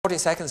40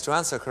 seconds to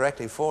answer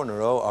correctly 4 in a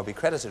row or be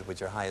credited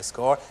with your highest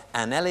score.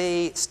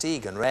 Anneli,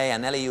 Stieg and Ray.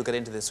 Anneli, you get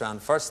into this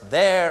round first.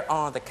 There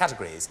are the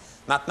categories.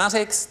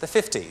 Mathematics, the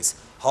 50s,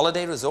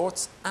 holiday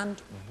resorts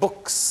and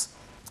books.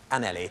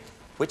 Anneli,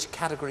 which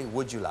category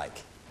would you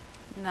like?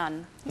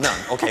 None. None.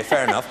 OK,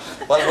 fair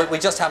enough. Well, we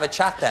just have a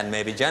chat then,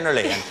 maybe,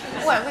 generally.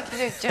 Well, we can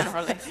do it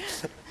generally.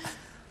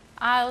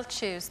 I'll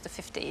choose the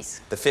 50s.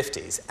 The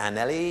 50s.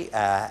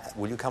 Anneli,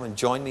 will you come and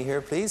join me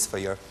here, please, for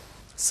your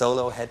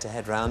solo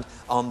head-to-head round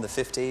on the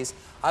 50s.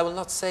 I will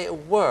not say a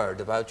word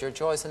about your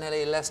choice,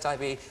 Anneli, lest I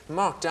be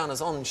marked down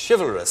as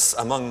unchivalrous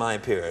among my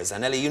peers.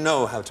 Anneli, you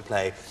know how to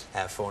play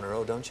 4 in a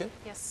row, don't you?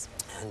 Yes.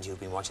 And you've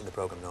been watching the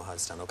programme, know how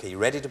it's done. OK, you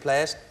ready to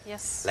play it?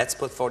 Yes. Let's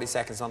put 40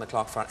 seconds on the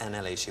clock for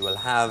Anneli. She will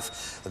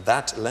have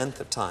that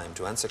length of time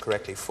to answer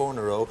correctly 4 in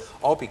a row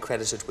or be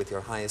credited with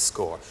your highest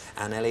score.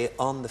 Anneli,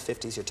 on the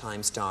 50s, your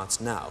time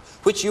starts now.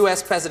 Which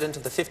US president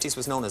of the 50s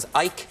was known as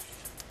Ike?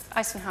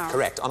 Eisenhower.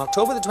 Correct. On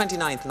October the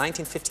 29th,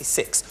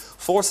 1956,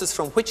 forces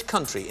from which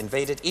country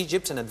invaded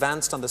Egypt and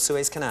advanced on the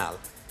Suez Canal?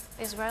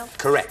 Israel.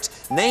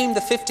 Correct. Name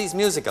the 50s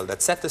musical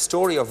that set the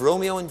story of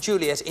Romeo and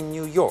Juliet in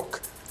New York?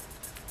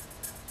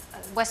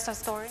 West Side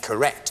Story.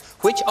 Correct.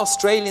 Which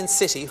Australian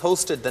city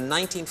hosted the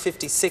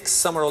 1956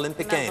 Summer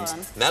Olympic Games?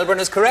 Melbourne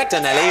is correct,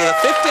 Anneli.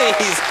 The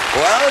 50s.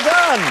 Well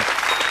done.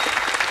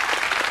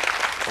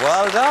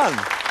 Well done.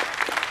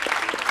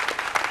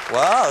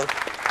 Well,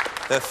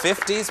 the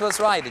 50s was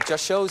right. It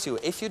just shows you,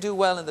 if you do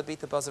well in the Beat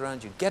the Buzz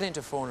round, you get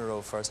into 4 in a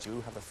row first,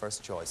 you have the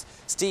first choice.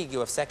 Stieg, you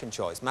have second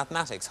choice.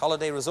 Mathematics,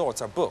 holiday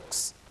resorts or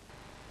books?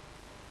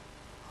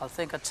 I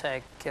think I'd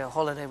take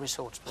holiday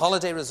resorts. Please.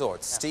 Holiday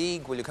resorts. Yeah.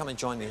 Stieg, will you come and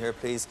join me here,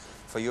 please,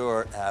 for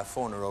your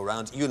 4 in a row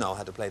round? You know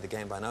how to play the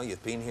game by now.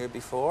 You've been here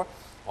before.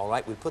 All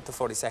right, we'll put the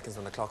 40 seconds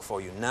on the clock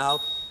for you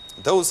now.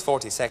 Those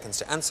 40 seconds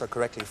to answer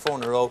correctly 4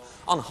 in a row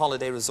on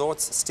holiday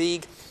resorts.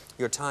 Stieg,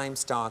 your time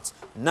starts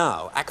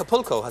now.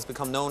 Acapulco has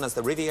become known as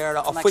the Riviera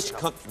of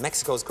Mexico. which...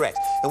 Mexico is correct.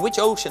 In which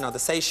ocean are the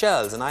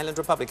Seychelles, an island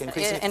republic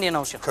increasingly... Indian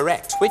Ocean.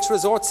 Correct. Which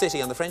resort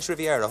city on the French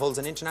Riviera holds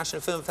an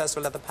international film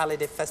festival at the Palais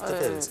des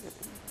Festivals?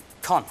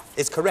 Cannes.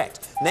 Is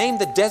correct. Name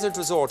the desert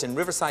resort in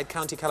Riverside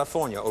County,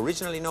 California,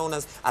 originally known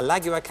as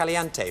Alagua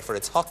Caliente for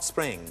its hot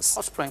springs.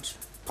 Hot Springs.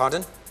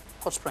 Pardon?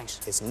 Hot Springs.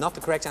 It's not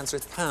the correct answer,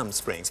 it's Palm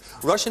Springs.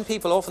 Russian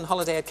people often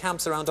holiday at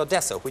camps around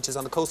Odessa, which is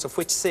on the coast of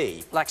which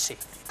sea? Black Sea.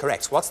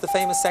 Correct. What's the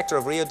famous sector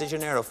of Rio de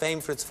Janeiro,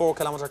 famed for its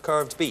 4-kilometre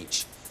curved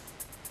beach?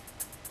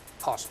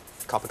 Pause.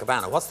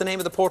 Copacabana. What's the name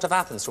of the port of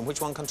Athens from which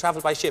one can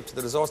travel by ship to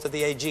the resorts of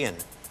the Aegean?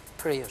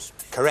 Piraeus.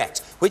 Correct.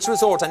 Which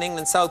resort on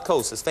England's south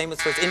coast is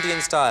famous for its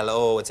Indian style?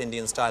 Oh, its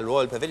Indian style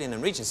Royal Pavilion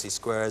and Regency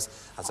Squares.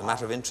 As a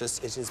matter of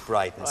interest, it is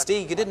Brighton.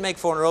 Stieg, you didn't make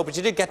 4 in a row, but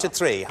you did get to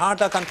 3.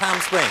 Hard luck on Palm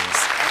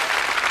Springs.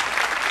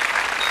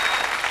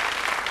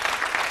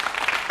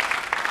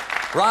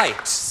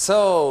 Right,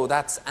 so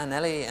that's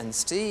Anneli and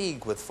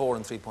Stieg with 4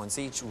 and 3 points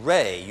each.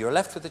 Ray, you're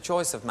left with the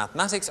choice of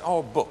mathematics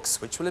or books.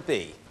 Which will it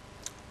be?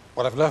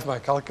 Well, I've left my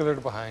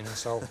calculator behind,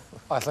 so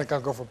I think I'll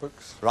go for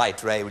books.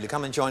 Right, Ray, will you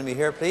come and join me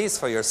here, please,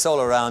 for your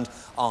solo round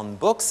on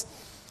books?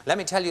 Let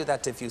me tell you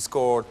that if you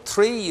score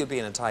 3, you'll be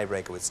in a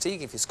tiebreaker with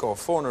Stieg. If you score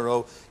 4 in a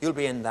row, you'll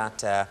be in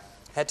that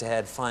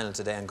head-to-head final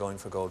today and going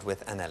for gold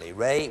with Anneli.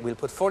 Ray, we'll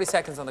put 40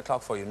 seconds on the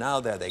clock for you now.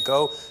 There they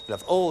go. You'll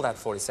have all that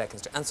 40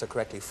 seconds to answer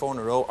correctly 4 in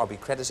a row or be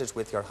credited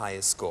with your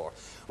highest score.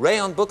 Ray,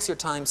 on books, your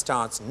time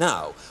starts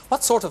now.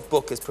 What sort of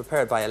book is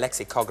prepared by a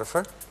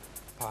lexicographer?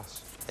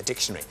 Pass. A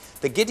dictionary.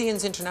 The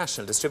Gideons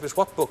International distribute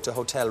what book to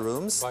hotel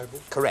rooms? Bible.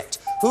 Correct.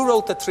 Who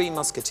wrote The Three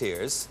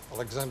Musketeers?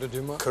 Alexander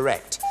Dumas.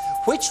 Correct.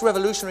 Which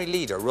revolutionary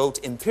leader wrote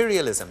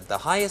Imperialism, the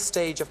highest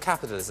stage of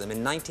capitalism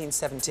in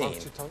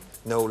 1917?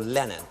 No,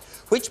 Lenin.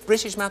 Which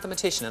British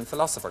mathematician and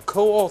philosopher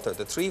co-authored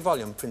the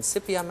 3-volume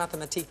Principia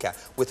Mathematica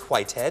with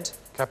Whitehead?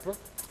 Kepler.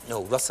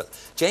 No, Russell.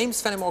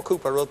 James Fenimore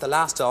Cooper wrote The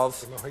Last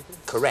of...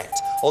 Correct.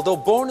 Although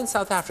born in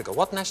South Africa,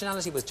 what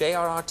nationality was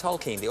J.R.R.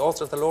 Tolkien, the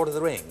author of The Lord of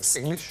the Rings?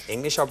 English.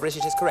 English or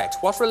British is correct.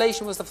 What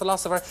relation was the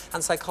philosopher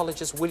and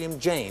psychologist William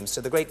James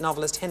to the great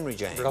novelist Henry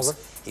James? Brother.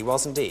 He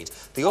was indeed.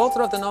 The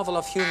author of the novel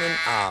of Human...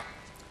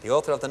 the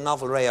author of the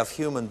novel Ray of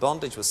Human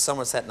Bondage was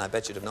Somerset, and I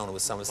bet you'd have known it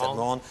was Somerset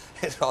Maugham.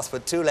 It was,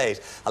 but too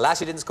late.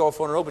 Alas, you didn't score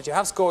 4 in a row, but you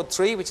have scored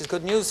 3, which is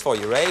good news for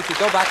you, Ray. If you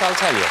go back, I'll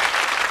tell you.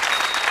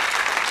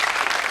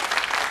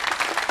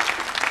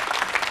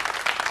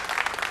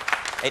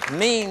 It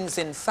means,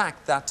 in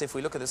fact, that if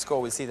we look at the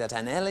score, we'll see that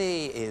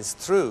Anneli is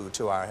through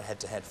to our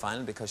head-to-head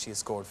final because she has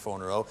scored 4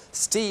 in a row.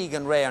 Stieg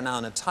and Ray are now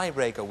in a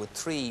tiebreaker with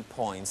 3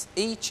 points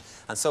each.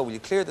 And so will you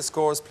clear the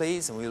scores,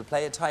 please, and we'll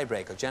play a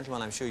tiebreaker.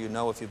 Gentlemen, I'm sure you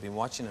know if you've been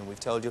watching and we've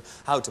told you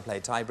how to play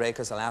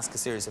tiebreakers. I'll ask a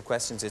series of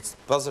questions. It's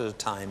buzzer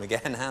time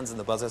again, hands on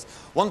the buzzers.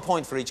 1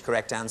 point for each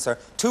correct answer,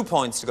 2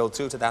 points to go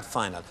through to that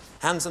final.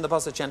 Hands on the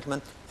buzzer,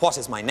 gentlemen. What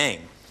is my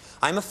name?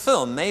 I'm a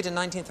film made in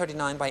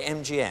 1939 by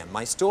MGM.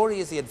 My story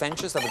is the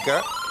adventures of a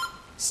girl...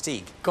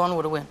 Stieg. Gone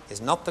with a Win.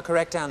 Is not the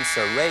correct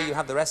answer. Ray, you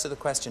have the rest of the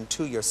question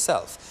to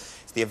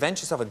yourself. It's the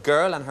adventures of a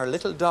girl and her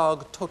little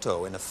dog,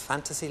 Toto, in a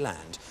fantasy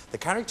land. The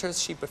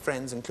characters she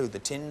befriends include the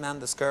Tin Man,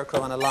 the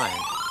Scarecrow and a lion.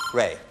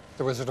 Ray.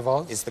 The Wizard of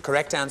Oz. Is the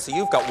correct answer.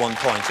 You've got 1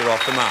 point. You're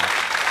off the mark.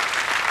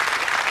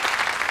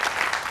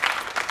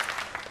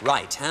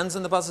 Right, hands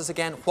on the buzzers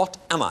again. What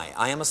am I?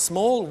 I am a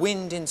small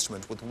wind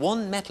instrument with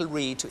one metal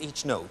reed to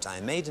each note. I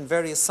am made in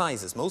various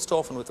sizes, most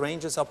often with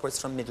ranges upwards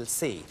from middle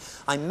C.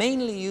 I'm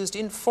mainly used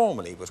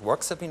informally, but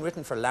works have been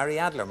written for Larry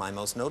Adler, my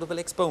most notable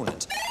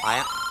exponent.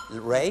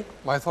 Ray?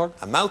 Mouth organ.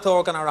 A mouth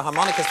organ or a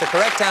harmonica is the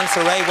correct answer,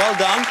 Ray. Well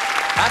done.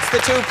 That's the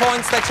 2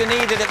 points that you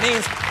needed. It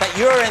means that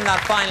you're in that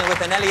final with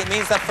Anneli. It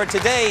means that for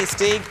today,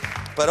 Stieg,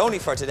 but only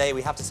for today,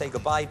 we have to say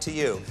goodbye to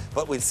you.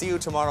 But we'll see you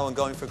tomorrow on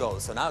Going for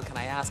Gold. So now can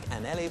I ask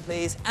Anneli,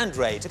 please, and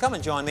Ray to come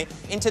and join me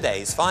in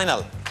today's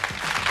final.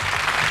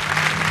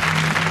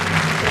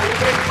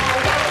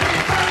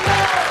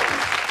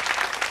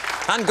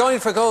 And Going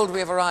for Gold, we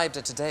have arrived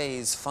at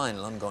today's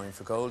final on Going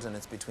for Gold, and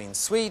it's between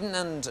Sweden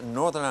and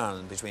Northern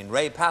Ireland, between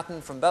Ray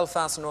Patton from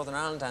Belfast, Northern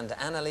Ireland, and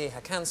Anneli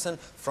Håkansson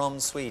from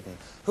Sweden.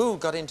 Who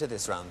got into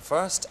this round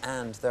first?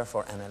 And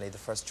therefore, Anneli, the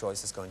first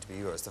choice is going to be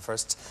yours. The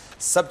first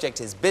subject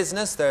is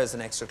business. There's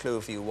an extra clue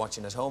for you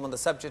watching at home on the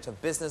subject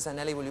of business.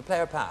 Anneli, will you play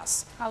or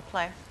pass? I'll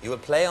play. You will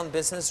play on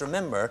business.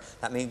 Remember,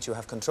 that means you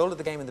have control of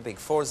the game in the Big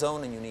Four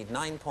zone and you need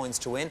 9 points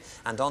to win.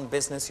 And on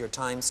business, your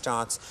time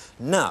starts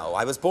now.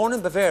 I was born in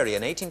Bavaria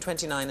in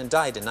 1829 and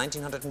died in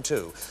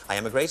 1902. I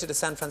emigrated to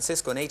San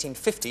Francisco in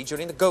 1850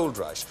 during the gold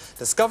rush.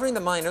 Discovering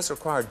the miners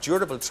required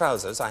durable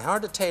trousers, I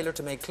hired a tailor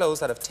to make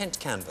clothes out of tent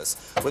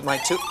canvas. With my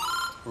two...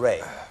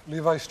 Ray.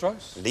 Levi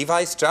Strauss.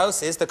 Levi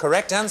Strauss is the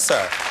correct answer.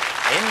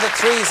 In the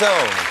 3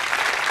 zone.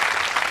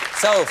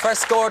 So,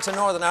 first score to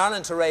Northern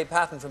Ireland, to Ray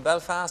Patton from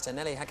Belfast, and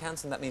Anneli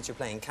Håkansson. That means you're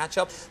playing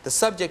catch-up. The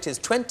subject is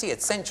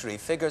 20th century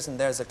figures, and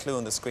there's a clue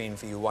on the screen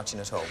for you watching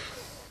at home.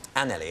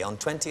 Anneli, on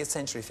 20th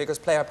century figures,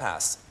 play or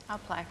pass? I'll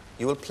play.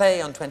 You will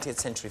play on 20th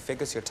century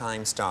figures. Your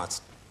time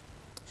starts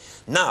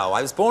now.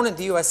 I was born in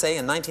the USA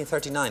in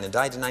 1939 and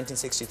died in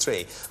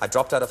 1963. I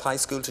dropped out of high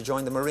school to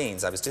join the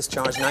Marines. I was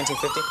discharged in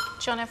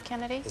 1950. John F.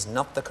 Kennedy? Is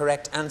not the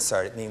correct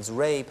answer. It means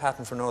Ray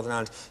Patton from Northern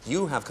Ireland.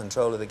 You have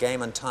control of the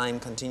game and time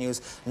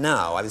continues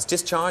now. I was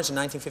discharged in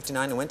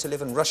 1959 and went to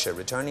live in Russia,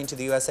 returning to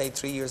the USA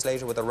 3 years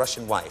later with a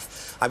Russian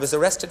wife. I was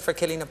arrested for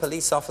killing a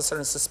police officer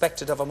and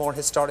suspected of a more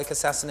historic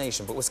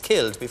assassination, but was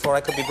killed before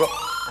I could be brought...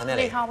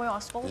 Lee Harvey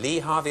Oswald? Lee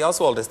Harvey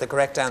Oswald is the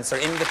correct answer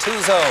in the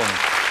 2 zone.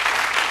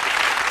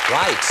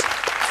 Right.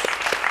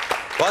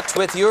 But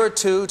with your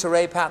 2 to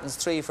Ray Patton's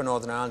 3 for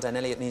Northern Ireland,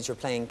 Anneli, it means you're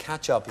playing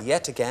catch-up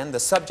yet again. The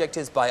subject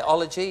is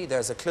biology.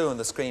 There's a clue on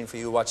the screen for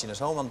you watching at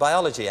home on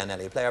biology,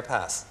 Anneli. Play or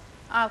pass?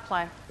 I'll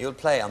play. You'll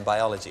play on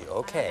biology,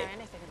 okay. I don't know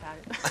anything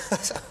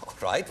about it. All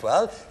right,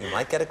 well, you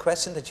might get a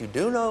question that you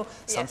do know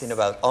something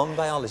about on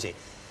biology.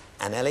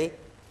 Anneli,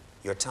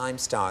 your time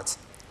starts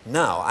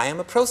now. I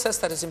am a process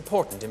that is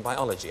important in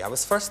biology. I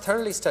was first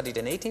thoroughly studied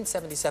in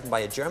 1877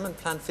 by a German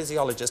plant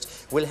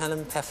physiologist,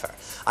 Wilhelm Pfeffer.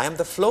 I am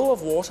the flow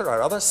of water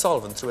or other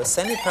solvent through a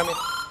semi-permeable...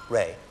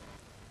 Ray.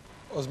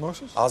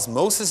 Osmosis?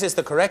 Osmosis is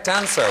the correct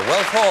answer.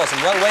 Well thought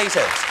and well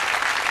weighted.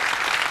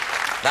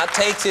 That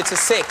takes you to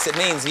 6. It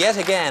means, yet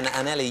again,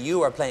 Anneli,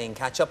 you are playing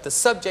catch-up. The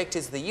subject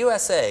is the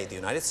USA, the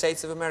United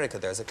States of America.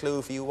 There's a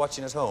clue for you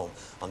watching at home.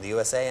 On the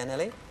USA,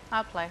 Anneli?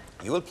 I'll play.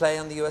 You will play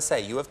on the USA.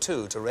 You have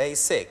 2 to Ray's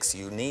 6.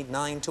 You need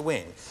 9 to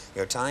win.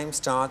 Your time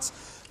starts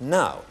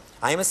now.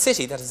 I am a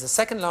city that is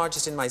the 2nd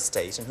largest in my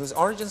state and whose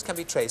origins can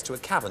be traced to a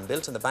cabin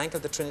built on the bank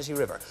of the Trinity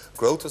River.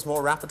 Growth was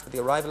more rapid with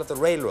the arrival of the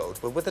railroad,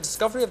 but with the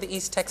discovery of the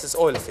East Texas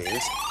oil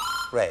fields...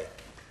 Ray.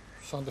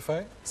 Santa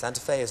Fe? Santa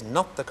Fe is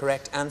not the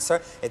correct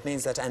answer. It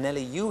means that,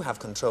 Anneli, you have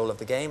control of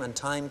the game and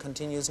time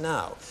continues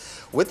now.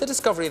 With the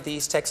discovery of the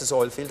East Texas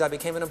oil field, I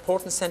became an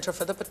important centre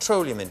for the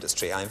petroleum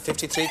industry. I am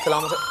 53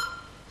 kilometres...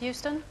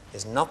 Houston?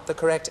 Is not the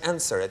correct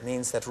answer. It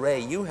means that,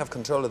 Ray, you have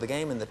control of the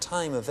game in the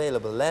time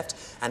available left,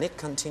 and it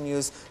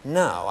continues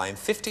now. I am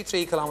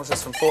 53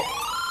 kilometres from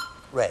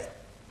Ray.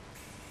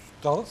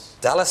 Dallas?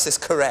 Dallas is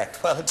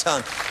correct. Well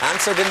done.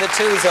 Answered in the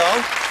 2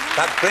 zone.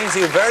 That brings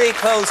you very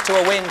close to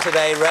a win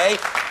today, Ray.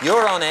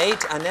 You're on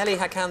 8. Anneli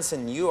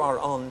Håkansson, you are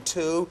on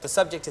 2. The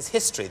subject is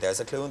history. There's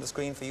a clue on the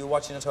screen for you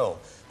watching at home.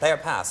 Play or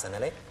pass,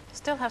 Anneli?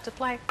 Still have to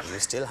play. You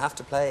still have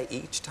to play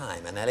each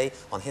time. Anneli,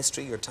 on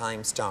history, your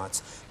time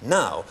starts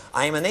now.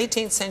 I am an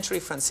 18th century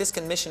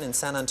Franciscan mission in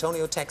San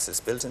Antonio, Texas.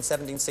 Built in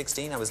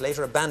 1716, I was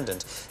later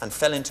abandoned and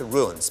fell into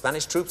ruin.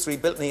 Spanish troops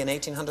rebuilt me in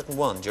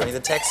 1801 during the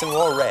Texan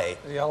War. Ray.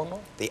 The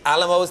Alamo? The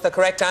Alamo is the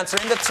correct answer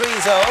in the 3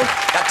 zone.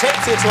 That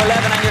takes you to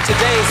 11 and you're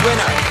today's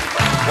winner.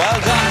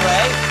 Well done,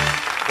 Ray.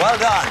 Well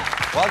done.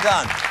 Well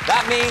done.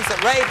 That means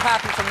that Ray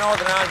Patton from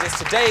Northern Ireland is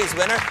today's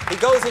winner. He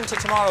goes into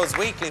tomorrow's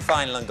weekly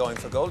final on Going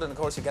for Gold, and of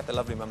course you get the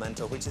lovely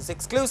memento, which is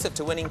exclusive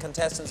to winning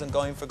contestants on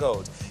Going for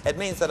Gold. It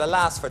means that,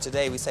 alas, for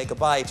today we say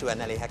goodbye to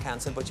Anneli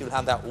Håkansson, but you'll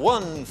have that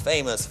one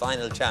famous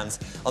final chance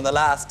on the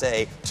last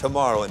day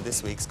tomorrow in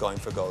this week's Going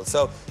for Gold.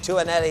 So to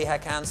Anneli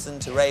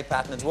Håkansson, to Ray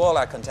Patton, and to all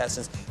our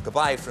contestants,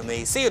 goodbye from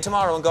me. See you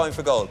tomorrow on Going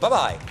for Gold.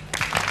 Bye-bye.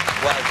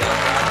 Well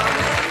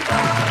done.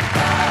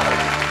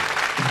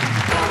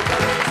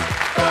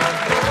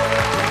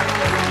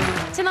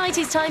 Tonight Tonight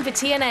is time for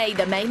TNA,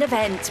 the main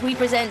event. We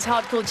present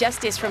Hardcore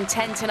Justice from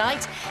 10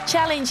 tonight.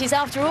 Challenge is,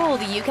 after all,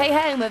 the UK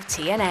home of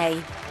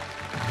TNA.